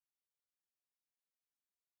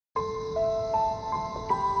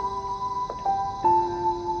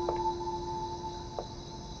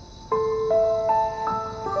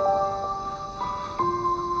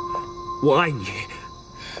我爱你，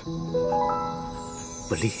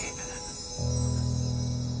文丽，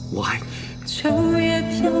我爱你。秋叶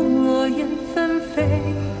飘落叶纷飞，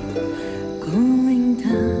孤零的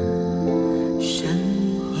身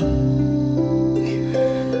影，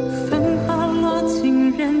繁华落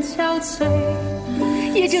尽人憔悴。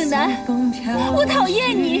叶正南，我讨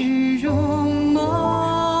厌你。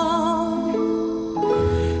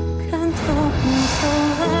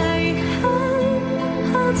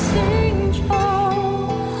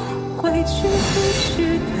 回去不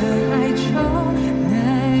去的哀愁，难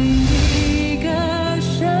以割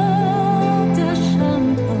舍的伤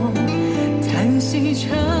痛，叹息成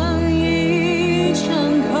一场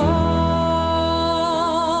空。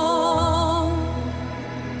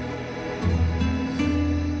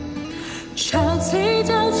潮起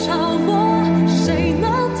就潮落，谁能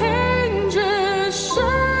停止时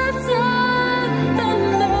间的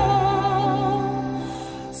流？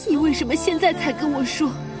你为什么现在才跟我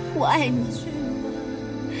说？ 我爱你，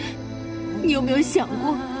你有没有想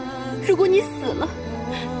过，如果你死了，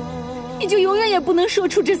你就永远也不能说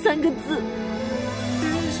出这3个字。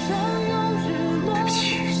对不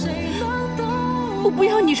起，我不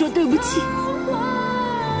要你说对不起，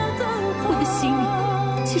我的心里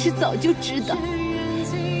其实早就知道，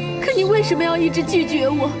可你为什么要一直拒绝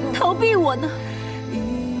我、逃避我呢？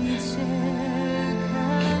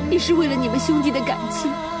你是为了你们兄弟的感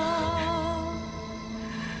情。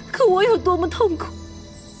 可我有多么痛苦，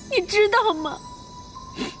你知道吗？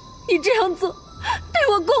你这样做对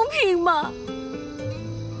我公平吗？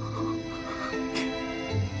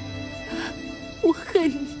我恨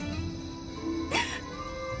你，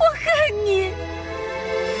我恨你！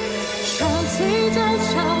潮起就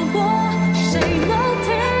潮落，谁能停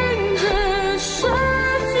止时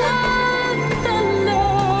间的流？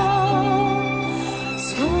错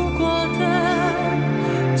过的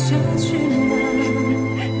就去了。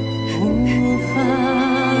 无法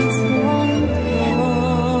从头，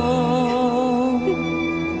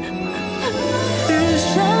日上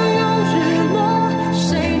又日落，谁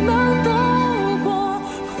能躲过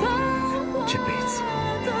繁华？这辈子，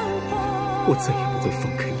我再也不会放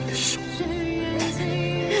开你的手。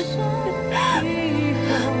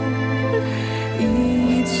一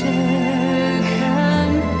切看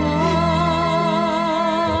破。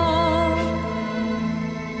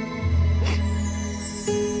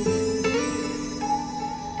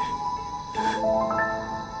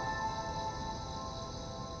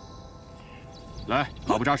 来，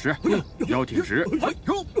马步扎实，腰挺直，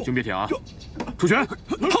胸别挺啊！出拳，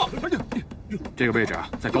这个位置啊，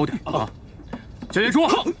再高点啊！向前冲，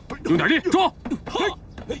用点力冲！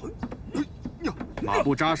马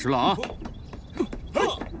步扎实了啊！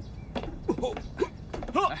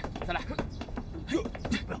来，再来，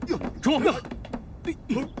冲！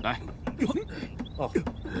来，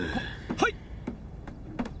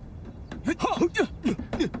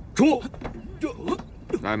冲！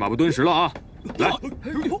来，马步蹲实了啊！ 来，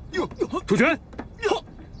出拳！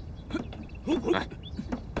来，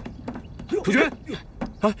出拳！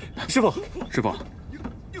啊，师傅，师傅，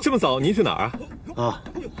这么早您去哪儿啊？啊，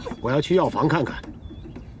我要去药房看看。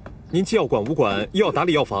您既要管武馆，又要打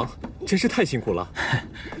理药房，真是太辛苦了。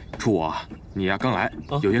初我，你呀刚来，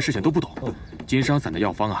有些事情都不懂。金商散的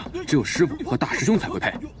药方啊，只有师傅和大师兄才会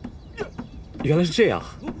配。原来是这样，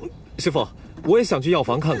师傅，我也想去药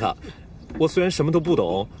房看看。 我虽然什么都不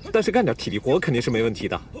懂，但是干点体力活肯定是没问题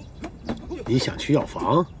的。你想去药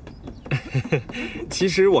房？其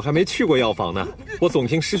实我还没去过药房呢，我总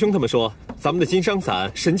听师兄他们说，咱们的金商散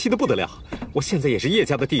神奇的不得了。我现在也是叶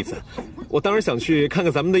家的弟子，我当然想去看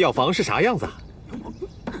看咱们的药房是啥样子。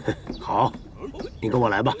好，你跟我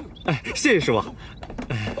来吧。哎，谢谢师傅。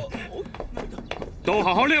都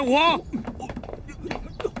好好练武啊！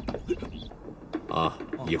啊，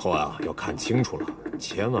以后啊要看清楚了。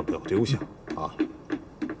 千万不要丢下啊！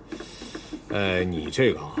你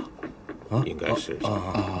这个啊，应该是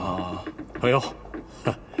哎呦，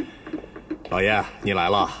老爷你来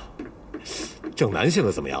了。正南现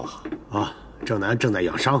在怎么样了？啊，正南正在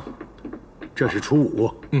养伤。这是初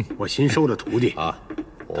五，我新收的徒弟啊，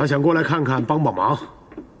他想过来看看，帮帮忙。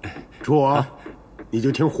初五，你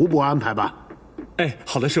就听胡伯安排吧。哎，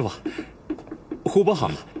好的，师傅。胡伯好，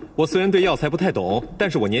我虽然对药材不太懂，但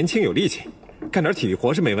是我年轻有力气。 干点体力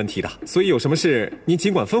活是没问题的，所以有什么事您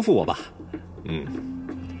尽管吩咐我吧。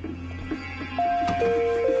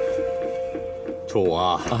初五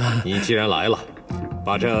啊，你既然来了，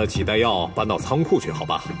把这几袋药搬到仓库去，好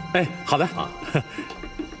吧？哎，好的啊。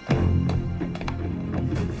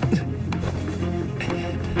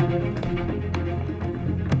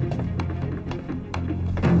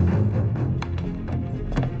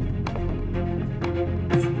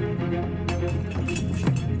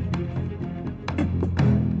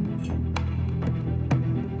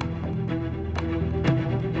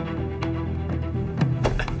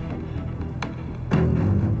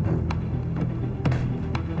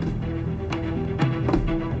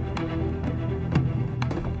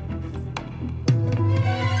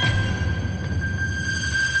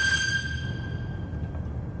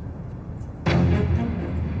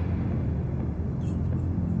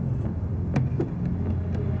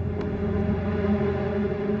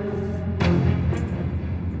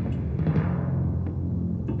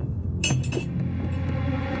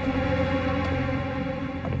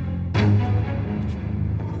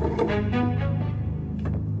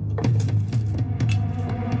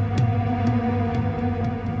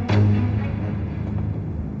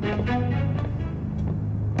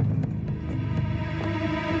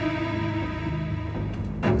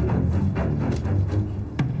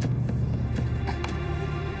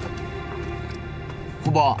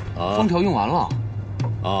胡伯，封条用完了。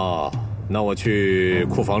哦，那我去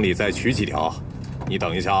库房里再取几条，你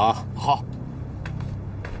等一下啊。好。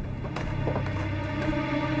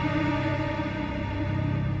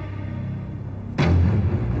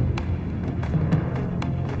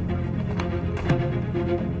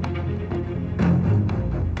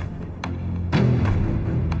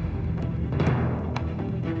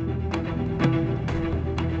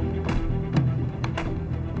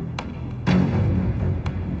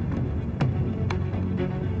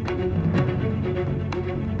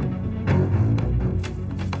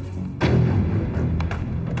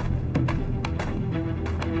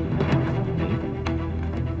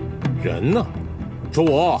人呢？主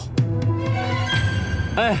武。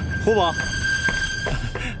哎，胡伯，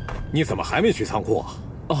你怎么还没去仓库啊？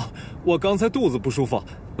哦，我刚才肚子不舒服，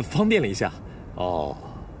方便了一下。哦，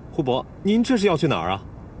胡伯，您这是要去哪儿啊？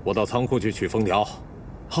我到仓库去取封条。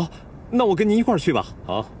好，那我跟您一块儿去吧。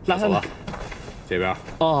好，来，走了。这边。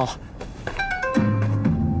哦。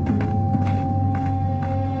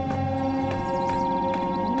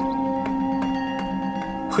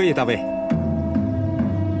河野大尉。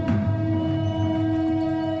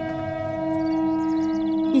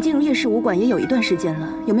你进入叶氏武馆也有一段时间了，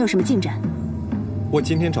有没有什么进展？我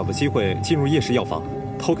今天找到机会进入叶氏药房，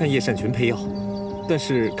偷看叶善群配药，但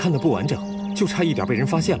是看得不完整，就差一点被人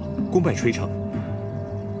发现了，功败垂成。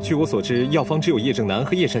据我所知，药房只有叶正南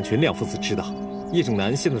和叶善群两父子知道。叶正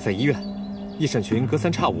南现在在医院，叶善群隔三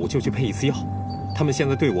差五就去配一次药。他们现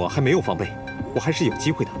在对我还没有防备，我还是有机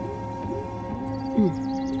会的。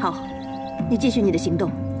好，你继续你的行动，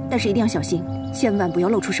但是一定要小心，千万不要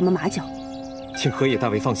露出什么马脚。请河野大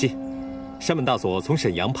尉放心，山本大佐从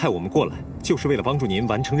沈阳派我们过来，就是为了帮助您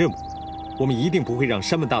完成任务。我们一定不会让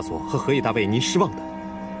山本大佐和河野大尉您失望的。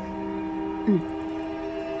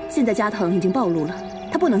现在加藤已经暴露了，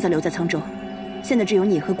他不能再留在沧州。现在只有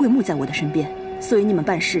你和桂木在我的身边，所以你们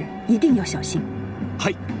办事一定要小心。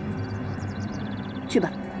嗨，去吧。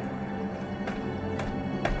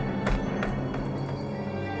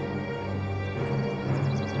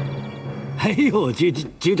哎呦，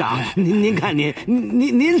局长，您看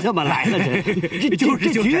您怎么来了？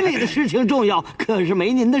这局里的事情重要，可是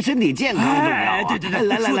没您的身体健康重要啊！对，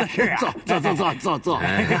来，是啊，坐。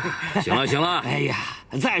行了。哎呀，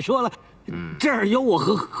再说了，这儿有我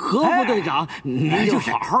和何副队长，您就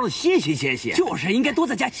好好的歇息。就是应该多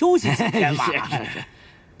在家休息几天吧。是。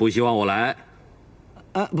不希望我来？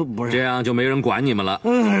不是，这样就没人管你们了。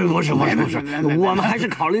不是，我们还是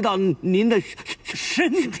考虑到您的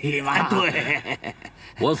身体嘛。对，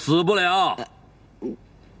我死不了。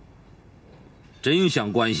真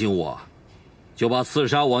想关心我，就把刺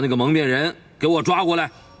杀我那个蒙面人给我抓过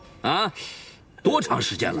来。啊，多长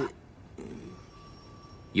时间了？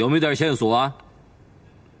有没有点线索啊？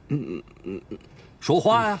说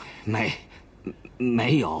话呀。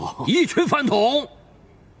没有。一群饭桶。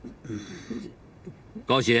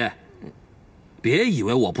高喜，别以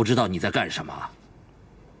为我不知道你在干什么。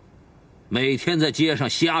每天在街上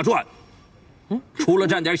瞎转，除了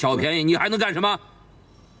占点小便宜，你还能干什么？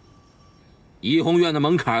怡红院的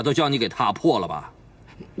门槛都叫你给踏破了吧？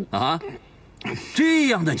啊，这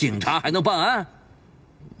样的警察还能办案？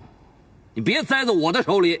你别栽在我的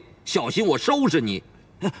手里，小心我收拾你。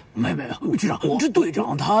没有，局长，这队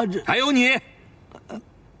长他这……还有你，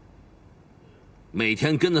每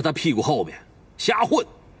天跟在他屁股后面瞎混，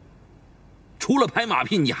除了拍马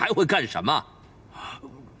屁，你还会干什么？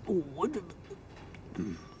我这……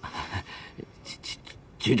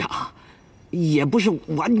局长，也不是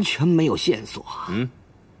完全没有线索。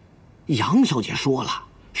杨小姐说了，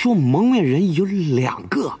说蒙面人有2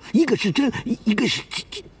个，一个是真，一个是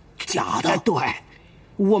假的。对，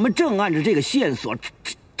我们正按着这个线索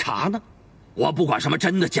查呢。我不管什么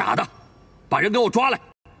真的假的，把人给我抓来。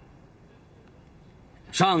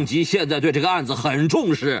上级现在对这个案子很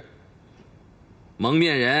重视，蒙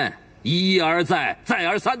面人一而再再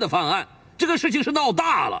而三的犯案，这个事情是闹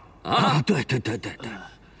大了啊！对，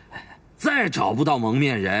再找不到蒙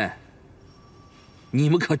面人，你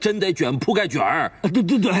们可真得卷铺盖卷儿！对，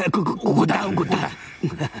滚蛋！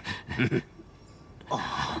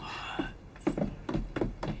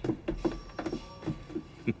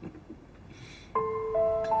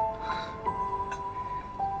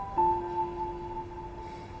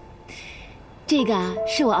这个啊，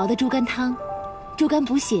是我熬的猪肝汤，猪肝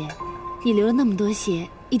补血，你流了那么多血，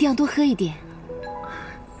一定要多喝一点。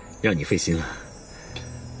让你费心了。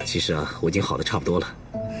其实啊，我已经好的差不多了，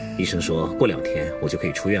医生说过2天我就可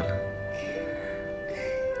以出院了。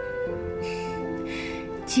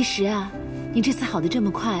其实啊，你这次好的这么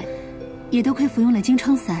快，也多亏服用了金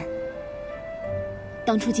疮散。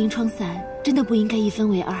当初金疮散真的不应该一分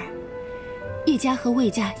为二，叶家和魏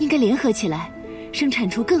家应该联合起来，生产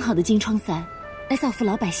出更好的金疮散，来造福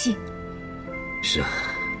老百姓。是啊，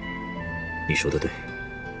你说的对。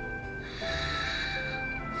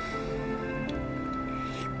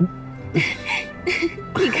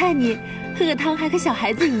你看你，喝个汤还和小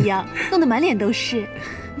孩子一样，弄得满脸都是。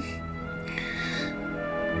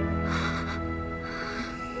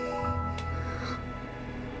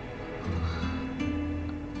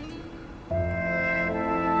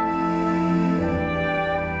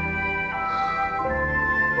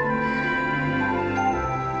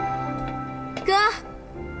哥，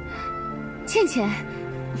倩倩，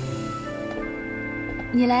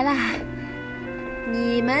你来啦。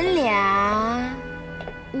你们俩，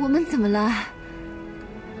我们怎么了？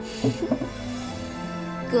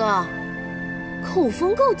哥，口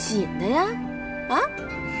风够紧的呀，啊，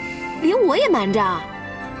连我也瞒着。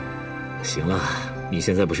行了，你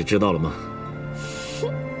现在不是知道了吗？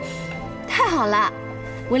太好了，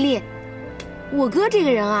文丽，我哥这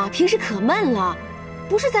个人啊，平时可闷了，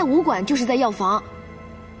不是在武馆就是在药房，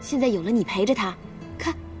现在有了你陪着他，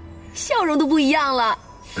看，笑容都不一样了。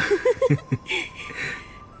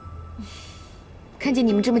看见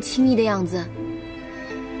你们这么亲密的样子，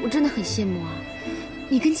我真的很羡慕啊。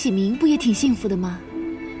你跟启明不也挺幸福的吗？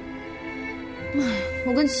哎，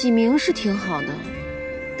我跟启明是挺好的，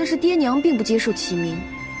但是爹娘并不接受启明，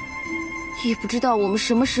也不知道我们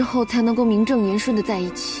什么时候才能够名正言顺的在一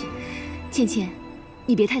起。倩倩，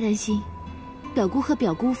你别太担心，表姑和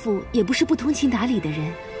表姑父也不是不通情达理的人。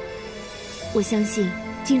我相信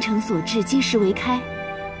精诚所至，金石为开。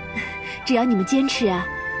只要你们坚持啊，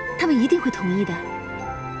他们一定会同意的。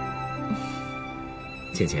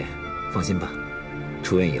倩倩，放心吧，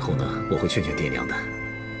出院以后呢，我会劝劝爹娘的。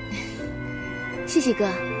谢谢哥。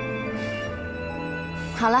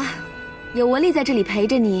好了，有文丽在这里陪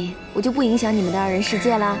着你，我就不影响你们的二人世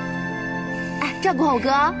界啦。哎，照顾好我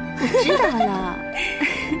哥。我知道了。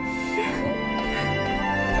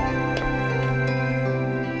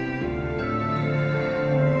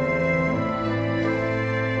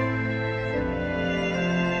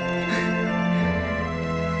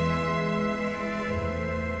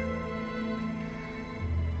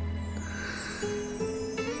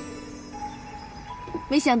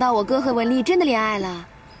没想到我哥和文丽真的恋爱了。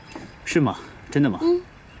是吗？真的吗？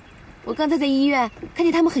我刚才在医院看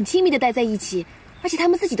见他们很亲密的待在一起，而且他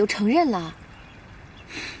们自己都承认了。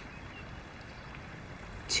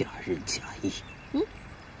假仁假义。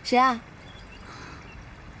谁啊？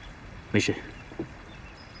没事。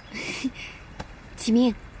启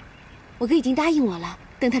明，我哥已经答应我了，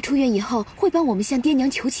等他出院以后会帮我们向爹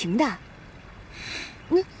娘求情的。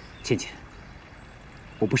倩倩，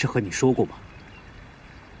我不是和你说过吗？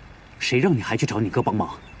谁让你还去找你哥帮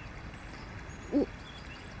忙？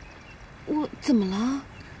我怎么了？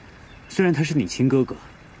虽然他是你亲哥哥，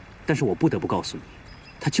但是我不得不告诉你，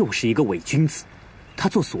他就是一个伪君子，他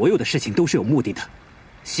做所有的事情都是有目的的，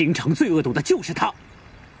心肠最恶毒的就是他。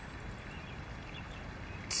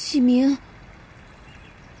启明，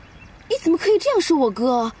你怎么可以这样说我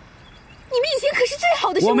哥？你们以前可是最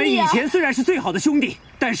好的兄弟啊！我们以前虽然是最好的兄弟，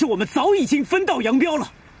但是我们早已经分道扬镳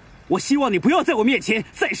了。我希望你不要在我面前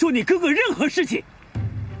再说你哥哥任何事情。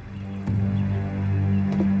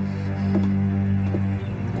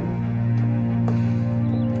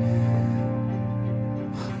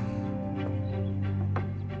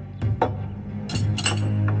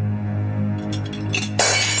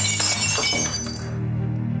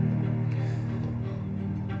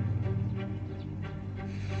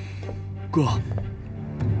哥，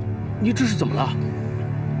你这是怎么了？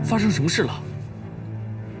发生什么事了？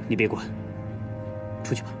你别管，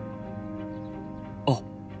出去吧。哦，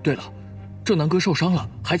对了，正南哥受伤了，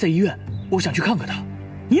还在医院，我想去看看他。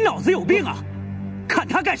你脑子有病啊！看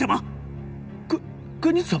他干什么？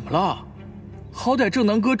哥，你怎么了？好歹正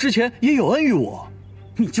南哥之前也有恩于我。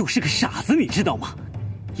你就是个傻子，你知道吗？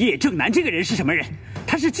叶正南这个人是什么人？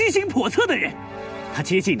他是居心叵测的人，他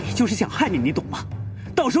接近你就是想害你，你懂吗？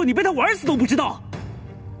到时候你被他玩死都不知道。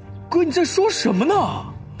哥，你在说什么呢？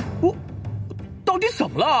我到底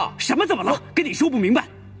怎么了？什么怎么了？跟你说不明白。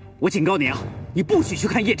我警告你啊，你不许去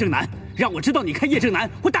看叶正南，让我知道你看叶正南，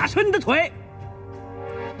我打穿你的腿。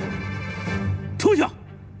出去！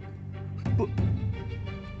不，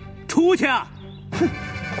出去啊！哼！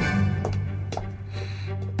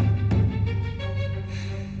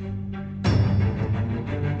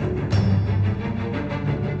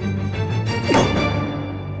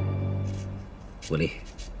文丽，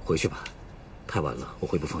回去吧，太晚了，我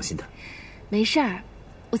会不放心的。没事儿，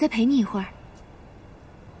我再陪你一会儿。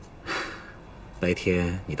白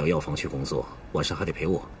天你到药房去工作，晚上还得陪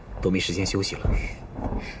我，都没时间休息了。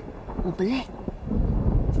我不累。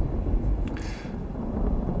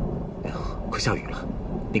哎呀，快下雨了，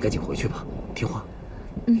你赶紧回去吧，听话。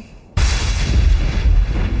嗯。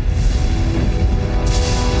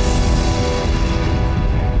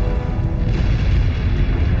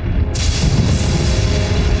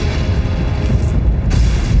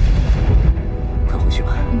快回去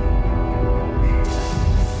吧。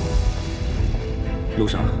路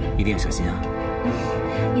上一定要小心啊。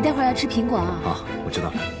你待会儿要吃苹果啊。好，我知道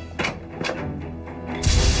了。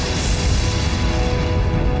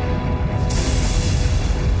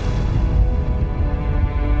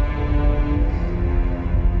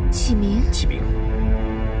启明，启明，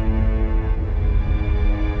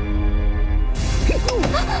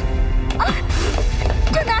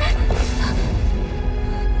正南，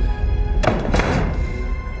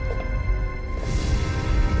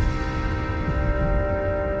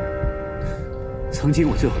曾经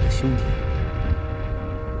我最好的兄弟，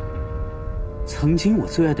曾经我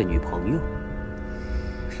最爱的女朋友，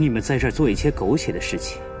你们在这儿做一些狗血的事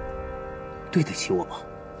情，对得起我吗？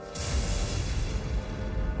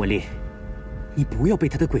文丽，你不要被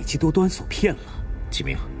他的诡计多端所骗了。启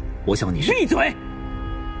明，我想你是……闭嘴！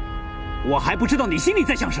我还不知道你心里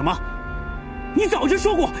在想什么。你早就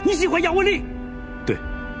说过你喜欢杨文丽。对，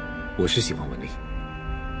我是喜欢文丽，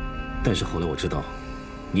但是后来我知道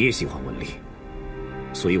你也喜欢文丽，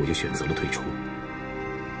所以我就选择了退出。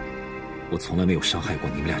我从来没有伤害过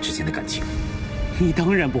你们俩之间的感情。你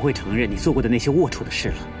当然不会承认你做过的那些龌龊的事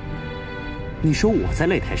了。你说我在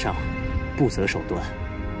擂台上不择手段。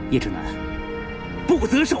叶正南，不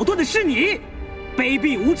择手段的是你，卑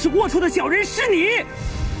鄙无耻龌龊的小人是你。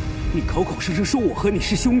你口口声声说我和你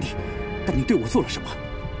是兄弟，但你对我做了什么？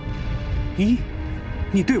一，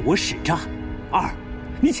你对我使诈；二，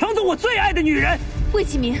你抢走我最爱的女人。魏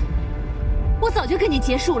启明，我早就跟你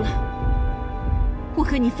结束了。我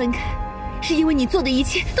和你分开，是因为你做的一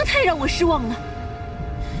切都太让我失望了。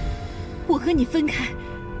我和你分开，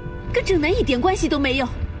跟正南一点关系都没有。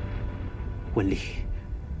文丽。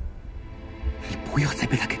你不要再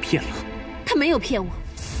被他给骗了。他没有骗我，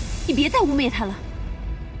你别再污蔑他了。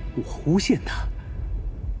我诬陷他？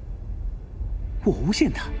我诬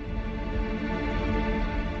陷他？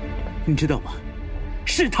你知道吗？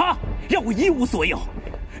是他让我一无所有，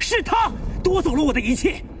是他夺走了我的一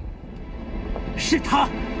切，是他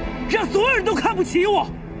让所有人都看不起我。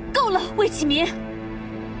够了，魏启明，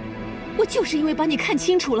我就是因为把你看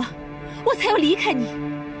清楚了，我才要离开你，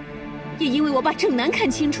也因为我把正南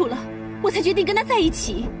看清楚了，我才决定跟他在一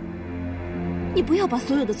起。你不要把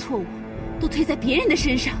所有的错误都推在别人的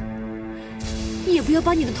身上，你也不要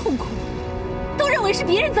把你的痛苦都认为是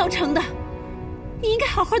别人造成的。你应该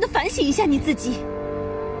好好的反省一下你自己，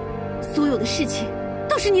所有的事情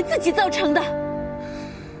都是你自己造成的。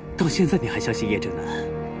到现在你还相信叶正南？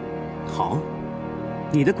好，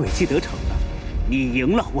你的诡计得逞了，你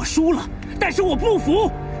赢了，我输了，但是我不服，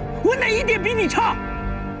我哪一点比你差？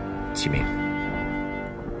启明，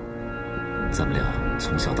咱们俩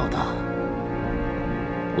从小到大，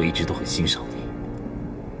我一直都很欣赏你，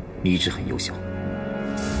你一直很优秀，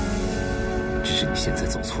只是你现在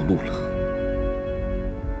走错路了。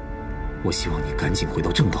我希望你赶紧回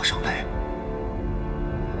到正道上来。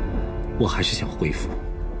我还是想恢复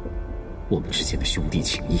我们之间的兄弟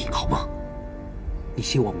情谊，好吗？你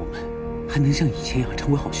希望我们还能像以前一样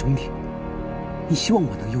成为好兄弟？你希望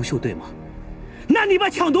我能优秀，对吗？那你把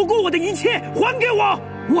抢夺过我的一切还给我，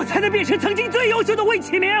我才能变成曾经最优秀的魏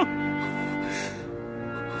启明。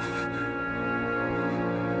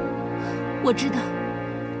我知道，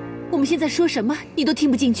我们现在说什么你都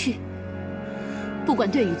听不进去。不管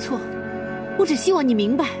对与错，我只希望你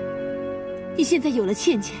明白，你现在有了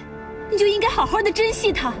倩倩，你就应该好好的珍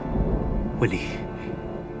惜她。文丽，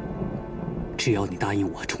只要你答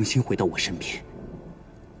应我重新回到我身边，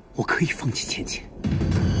我可以放弃倩倩。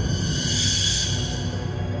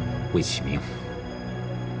魏启明，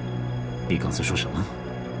你刚才说什么？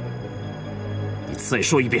你再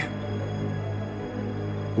说一遍。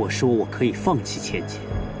我说我可以放弃倩倩。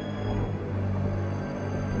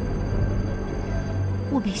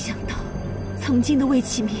我没想到，曾经的魏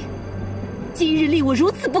启明，今日令我如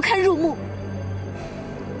此不堪入目。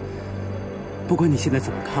不管你现在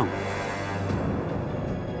怎么看我，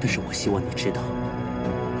但是我希望你知道，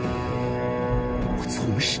我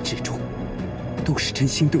从始至终都是真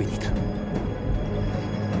心对你的。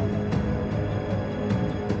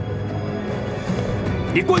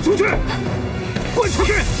你滚出去！滚出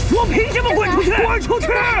去！我凭什么滚出去？滚出去！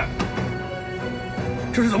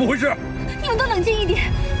这是怎么回事？你们都冷静一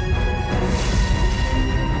点。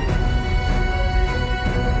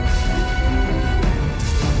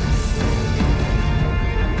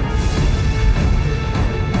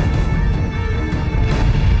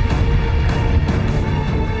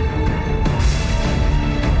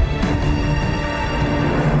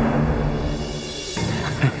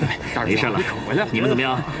事了。你们怎么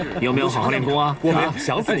样？有没有好好练功啊？我没有，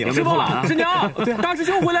想死你了，有没有偷懒啊？师娘，大师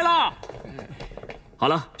兄回来了。好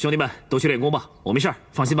了，兄弟们都去练功吧，我没事儿，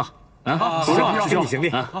放心吧。啊，师兄，行弟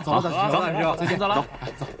啊，走了，走，再见，走了，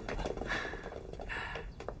走。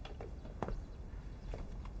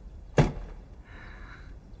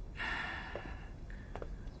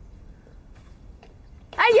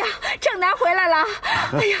哎呀，正南回来了！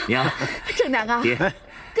哎呀，娘，正南啊，爹，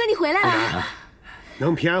哥你回来了，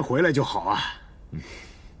能平安回来就好啊。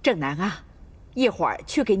正南啊，一会儿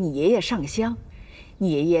去给你爷爷上香，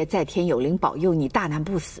你爷爷在天有灵保佑你大难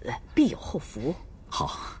不死，必有后福。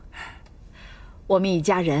好。我们一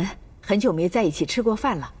家人很久没在一起吃过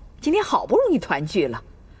饭了，今天好不容易团聚了，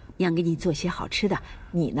娘给你做些好吃的，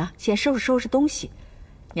你呢先收拾收拾东西，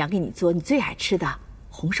娘给你做你最爱吃的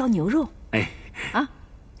红烧牛肉。哎，啊。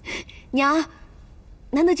娘，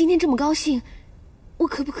难得今天这么高兴，我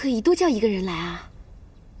可不可以多叫一个人来啊？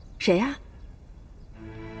谁呀？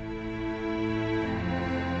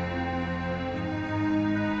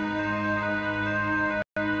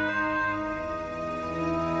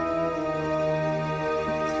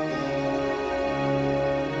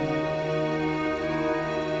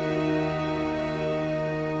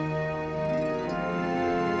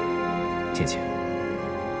倩倩，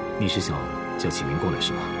你是想叫启明过来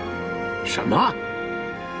是吗？什么？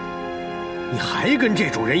你还跟这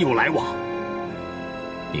种人有来往？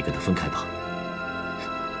你跟他分开吧。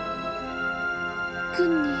哥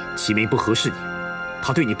你，启明不合适你，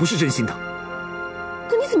他对你不是真心的。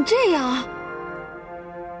哥你怎么这样啊？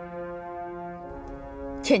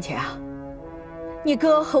倩倩啊，你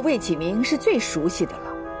哥和魏启明是最熟悉的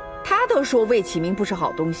了，他都说魏启明不是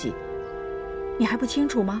好东西，你还不清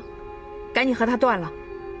楚吗？赶紧和他断了，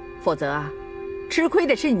否则啊，吃亏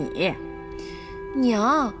的是你。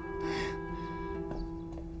娘，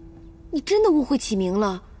你真的误会启明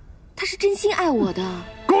了，他是真心爱我的。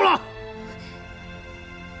够了！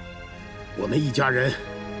我们一家人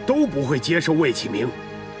都不会接受魏启明。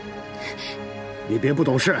你别不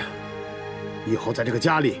懂事，以后在这个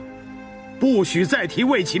家里，不许再提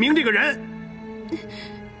魏启明这个人。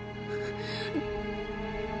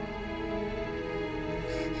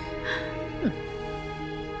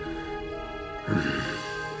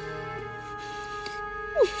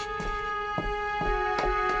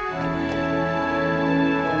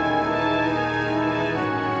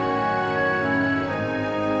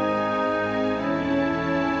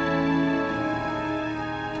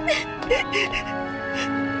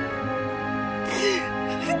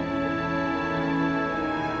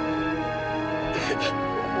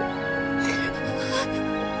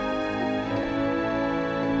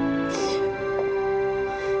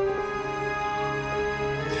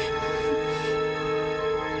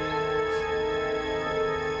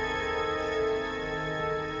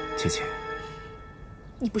倩倩，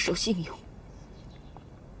你不守信用，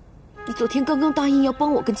你昨天刚刚答应要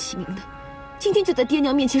帮我跟启明的，今天就在爹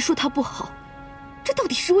娘面前说他不好，这到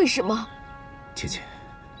底是为什么？倩倩，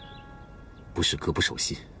不是哥不守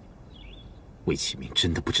信，魏启明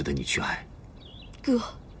真的不值得你去爱。哥，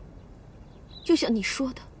就像你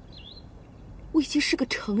说的，我已经是个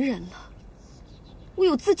成人了，我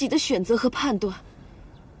有自己的选择和判断。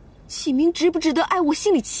启明值不值得爱，我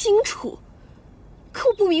心里清楚。可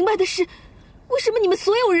我不明白的是，为什么你们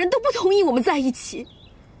所有人都不同意我们在一起？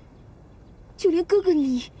就连哥哥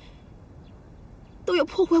你都要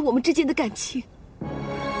破坏我们之间的感情。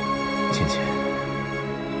倩倩，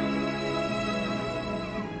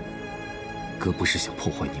哥不是想破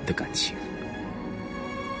坏你们的感情。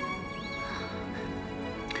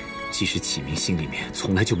其实启明心里面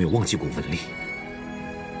从来就没有忘记过文丽，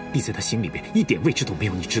你在他心里面一点位置都没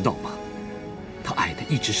有，你知道吗？他爱的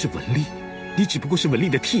一直是文丽，你只不过是文丽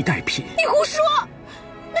的替代品。你胡说，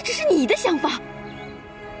那只是你的想法。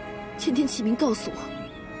前天启明告诉我，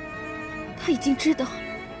他已经知道，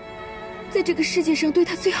在这个世界上对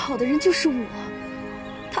他最好的人就是我。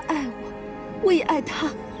他爱我，我也爱他，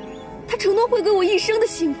他承诺会给我一生的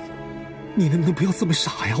幸福。你能不能不要这么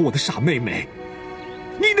傻呀，我的傻妹妹？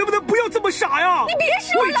你能不能不要这么傻呀？你别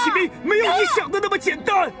说了，魏启明没有你想的那么简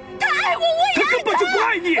单。他爱我，我也爱他。他根本就不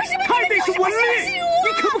爱你，他爱的是文丽。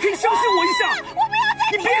你可不可以相信我一下？我不要再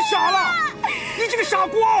听了。你别傻了，你这个傻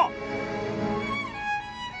瓜！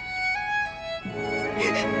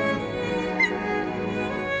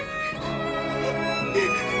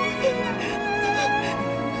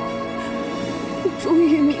我终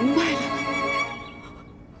于明白了，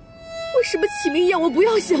为什么启明要我不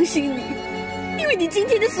要相信你，因为你今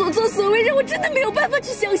天的所作所为让我真的没有办法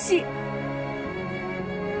去相信。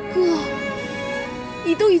哥，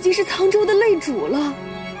你都已经是沧州的擂主了，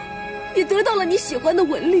也得到了你喜欢的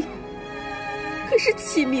文丽，可是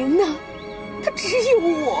启明呢？他只有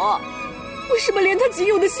我，为什么连他仅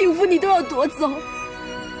有的幸福你都要夺走？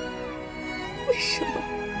为什么？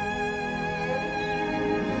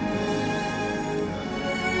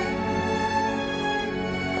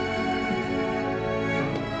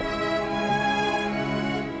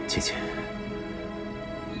倩倩，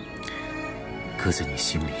哥在你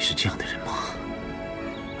心里是这样的人吗？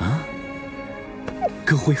啊？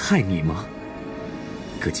哥会害你吗？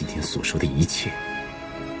哥今天所说的一切，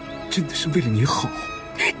真的是为了你好。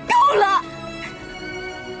够了！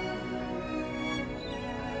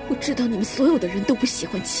我知道你们所有的人都不喜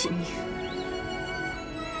欢启明，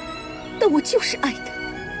但我就是爱他。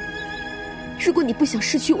如果你不想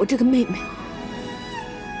失去我这个妹妹，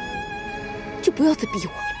就不要再逼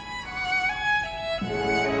我了。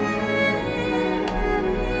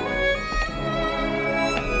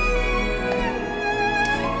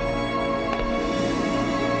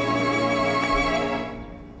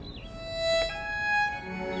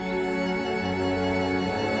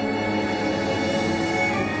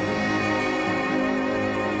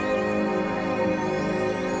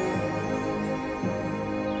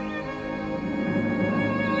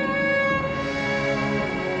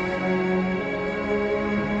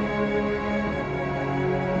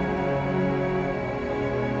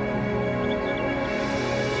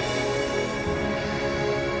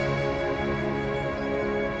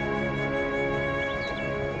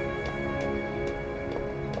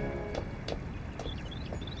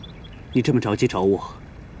你这么着急找我，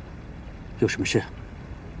有什么事？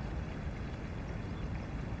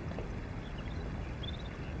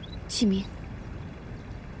启明，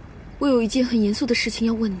我有一件很严肃的事情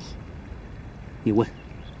要问你。你问。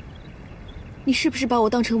你是不是把我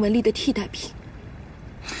当成文丽的替代品？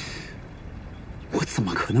我怎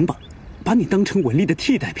么可能把你当成文丽的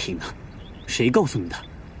替代品呢？谁告诉你的？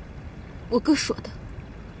我哥说的。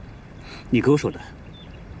你哥说的。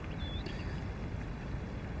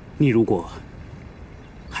你如果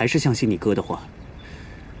还是相信你哥的话，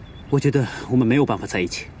我觉得我们没有办法在一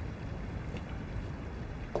起。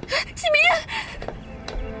启明，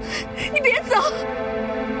你别走！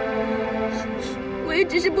我也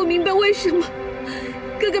只是不明白为什么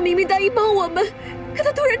哥哥明明答应帮我们，可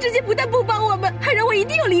他突然之间不但不帮我们，还让我一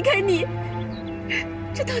定要离开你。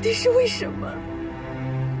这到底是为什么？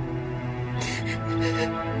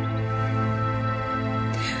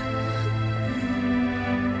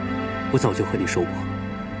我早就和你说过，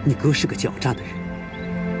你哥是个狡诈的人，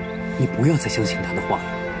你不要再相信他的话了。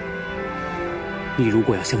你如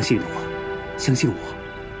果要相信的话，相信我。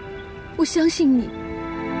我相信你，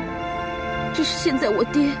只是现在我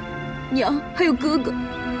爹、娘还有哥哥，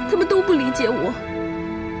他们都不理解我。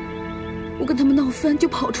我跟他们闹翻就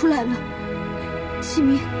跑出来了。启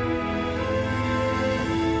明，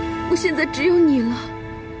我现在只有你了。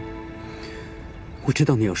我知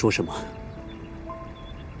道你要说什么。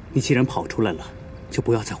你既然跑出来了，就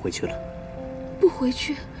不要再回去了。不回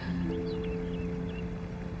去？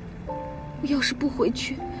我要是不回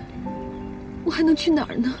去，我还能去哪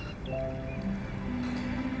儿呢？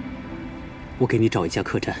我给你找一家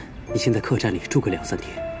客栈，你先在客栈里住个2、3天。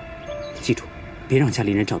记住，别让家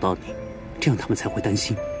里人找到你，这样他们才会担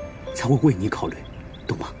心，才会为你考虑，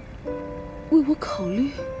懂吗？为我考虑？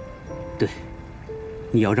对，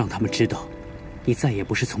你要让他们知道，你再也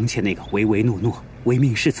不是从前那个唯唯诺诺、唯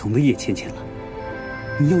命是从的叶倩倩了。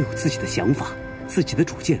你要有自己的想法、自己的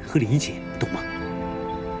主见和理解，懂吗？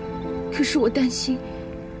可是我担心，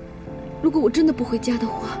如果我真的不回家的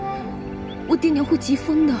话，我爹娘会急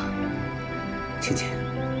疯的。倩倩，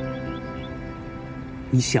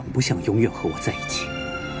你想不想永远和我在一起？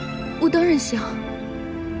我当然想。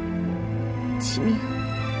启明，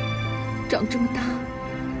长这么大，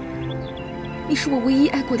你是我唯一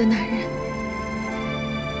爱过的男人。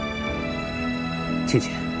倩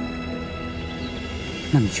倩，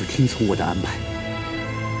那你就听从我的安排。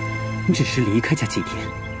你只是离开家几天，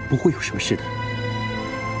不会有什么事的。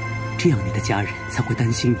这样你的家人才会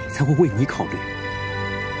担心你，才会为你考虑。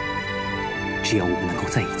只要我们能够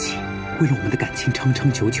在一起，为了我们的感情长长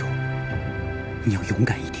久久，你要勇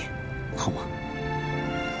敢一点，好吗？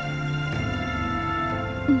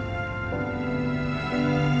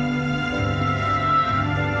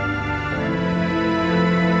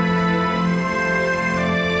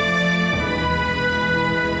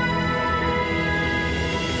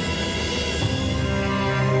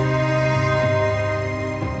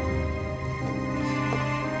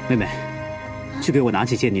妹妹，去给我拿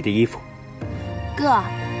几件你的衣服。哥，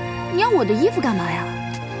你要我的衣服干嘛呀？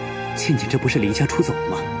倩倩这不是离家出走了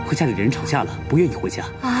吗？和家里人吵架了，不愿意回家。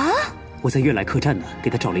啊！我在悦来客栈呢，给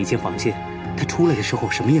她找了一间房间。她出来的时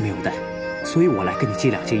候什么也没有带，所以我来跟你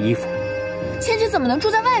借2件衣服。倩倩怎么能住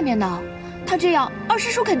在外面呢？她这样，二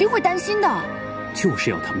师叔肯定会担心的。就是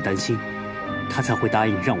要他们担心，他才会答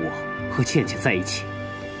应让我和倩倩在一起。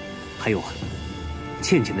还有，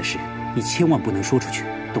倩倩的事你千万不能说出去，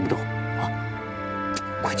懂不懂？啊，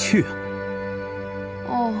快去啊！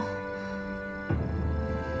哦。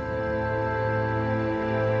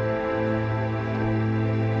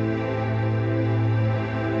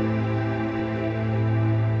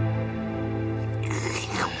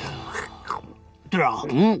队长，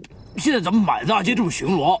现在咱们满大街这么巡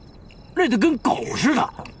逻，累得跟狗似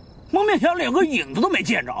的，蒙面侠连个影子都没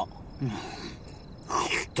见着。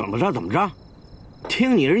怎么着？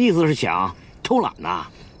听你这意思是想偷懒呐？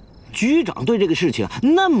局长对这个事情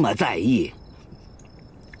那么在意，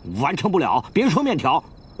完成不了，别说面条，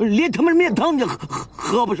连他妈面汤你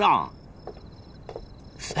喝不上。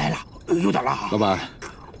来了，有点辣。老板，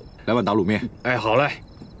来碗打卤面。哎，好嘞。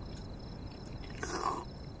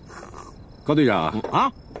高队长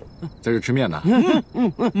啊，在这吃面呢。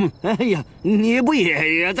哎呀，你不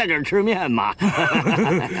也在这儿吃面吗？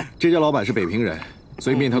这家老板是北平人，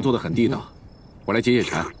所以面条做的很地道。我来解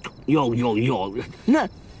馋。哟，那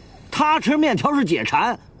他吃面条是解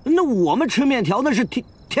馋，那我们吃面条那是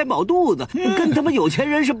填饱肚子，跟他们有钱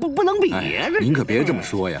人是不能比呀。您可别这么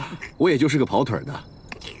说呀，我也就是个跑腿的。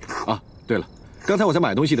啊，对了，刚才我在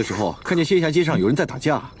买东西的时候，看见仙霞街上有人在打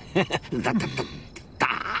架。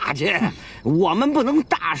打去！我们不能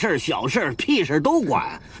大事小事屁事都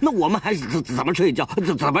管，那我们还怎么睡觉？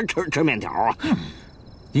怎么吃面条啊？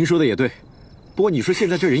您说的也对，不过你说现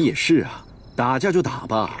在这人也是啊，打架就打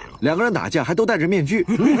吧，2个人打架还都戴着面具。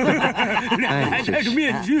2个还戴着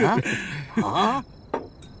面具啊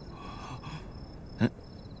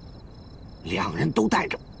？2人都戴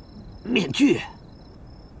着面具？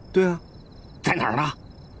对啊，在哪儿呢？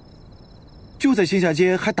就在仙霞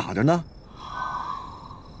街，还打着呢。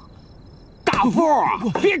大富，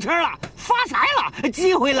别吃了，发财了，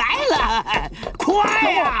机会来了，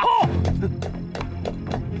快呀！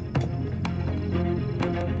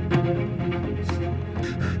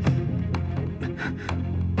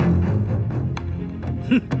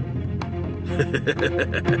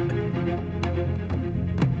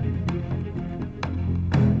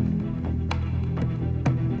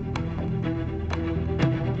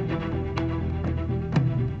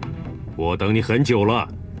我等你很久了。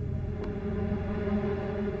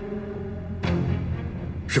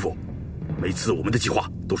师傅，每次我们的计划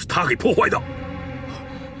都是他给破坏的。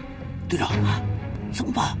队长，怎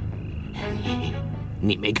么办？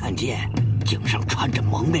你没看见井上穿着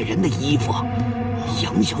蒙面人的衣服？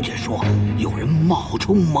杨小姐说有人冒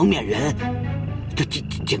充蒙面人，这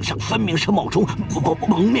井上分明是冒充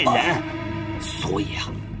蒙面人，所以啊，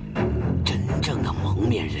真正的蒙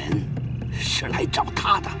面人是来找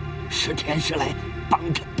他的，石田是来帮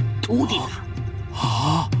着徒弟的。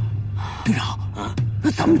啊，队长，那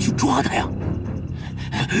咱们去抓他呀！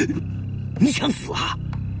你想死啊？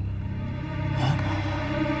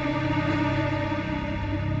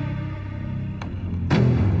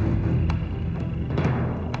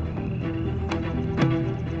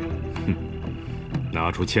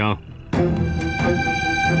拿出枪！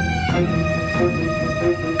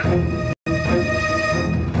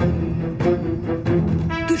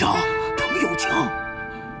队长，他们有枪！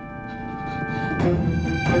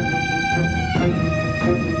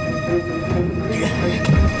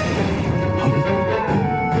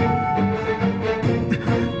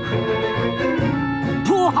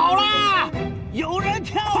不好啦！有人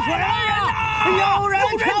跳水啊！有人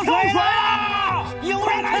跳水啊！有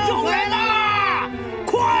人跳水啦！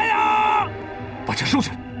快呀！把枪收起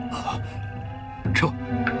来！撤！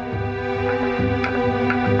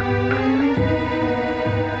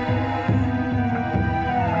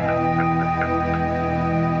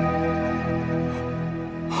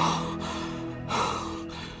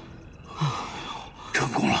成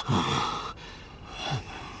功了！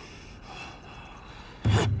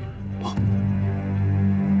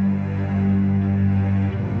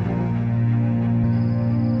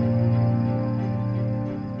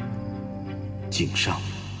井上、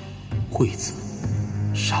惠子、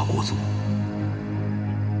沙国祖，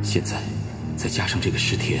现在再加上这个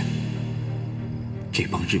石田，这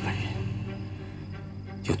帮日本人，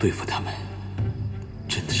要对付他们，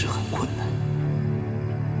真的是很困难。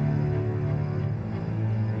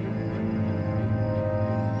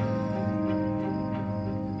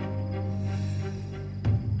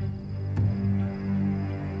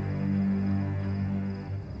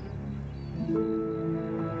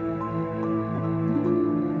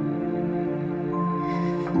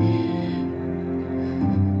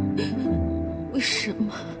为什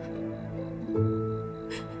么？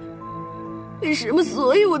为什么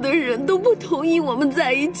所有的人都不同意我们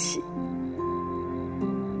在一起？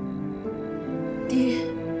爹、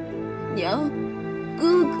娘、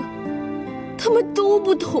哥哥，他们都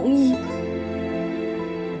不同意。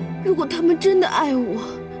如果他们真的爱我，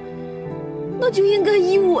那就应该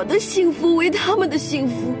以我的幸福为他们的幸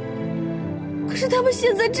福。可是他们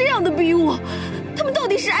现在这样的逼我，他们到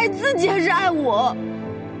底是爱自己还是爱我？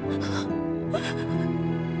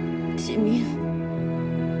启明，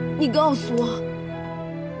你告诉我，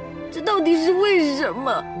这到底是为什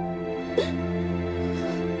么？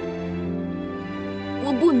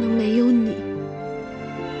我不能没有你，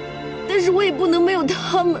但是我也不能没有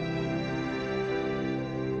他们。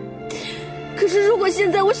可是如果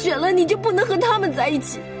现在我选了你，就不能和他们在一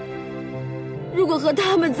起；如果和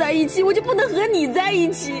他们在一起，我就不能和你在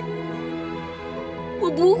一起。我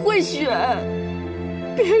不会选，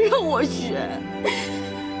别让我选。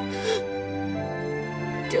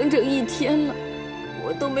整整1天了，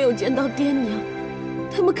我都没有见到爹娘，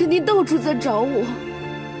他们肯定到处在找我。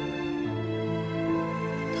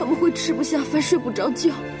他们会吃不下饭，睡不着觉。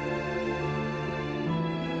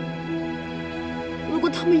如果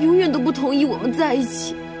他们永远都不同意我们在一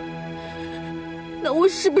起，那我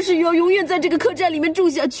是不是又要永远在这个客栈里面住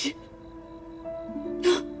下去？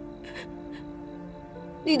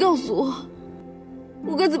你告诉我，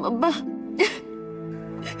我该怎么办？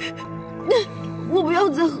我不要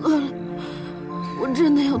再喝了，我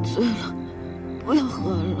真的要醉了，不要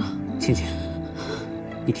喝了。倩倩，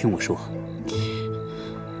你听我说，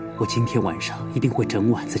我今天晚上一定会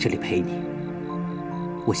整晚在这里陪你。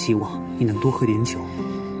我希望你能多喝点酒，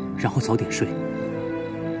然后早点睡，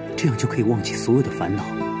这样就可以忘记所有的烦恼，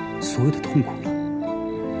所有的痛苦了，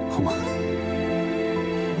好吗？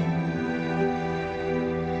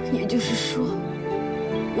也就是说，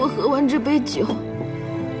我喝完这杯酒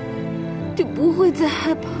就不会再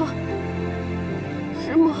害怕，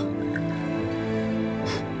是吗？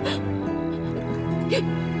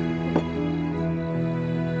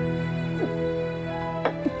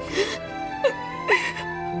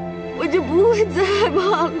我就不会再害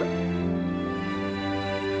怕了。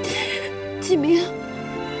启明，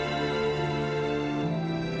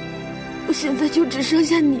我现在就只剩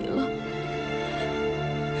下你了，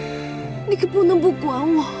你可不能不管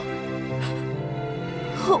我，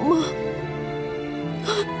好吗？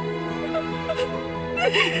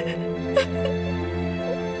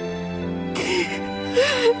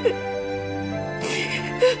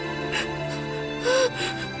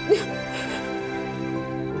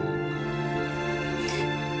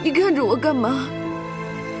你看着我干嘛？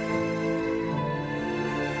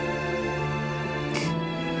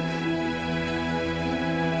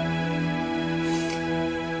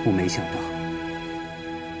我没想到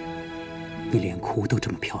你连哭都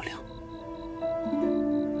这么漂亮。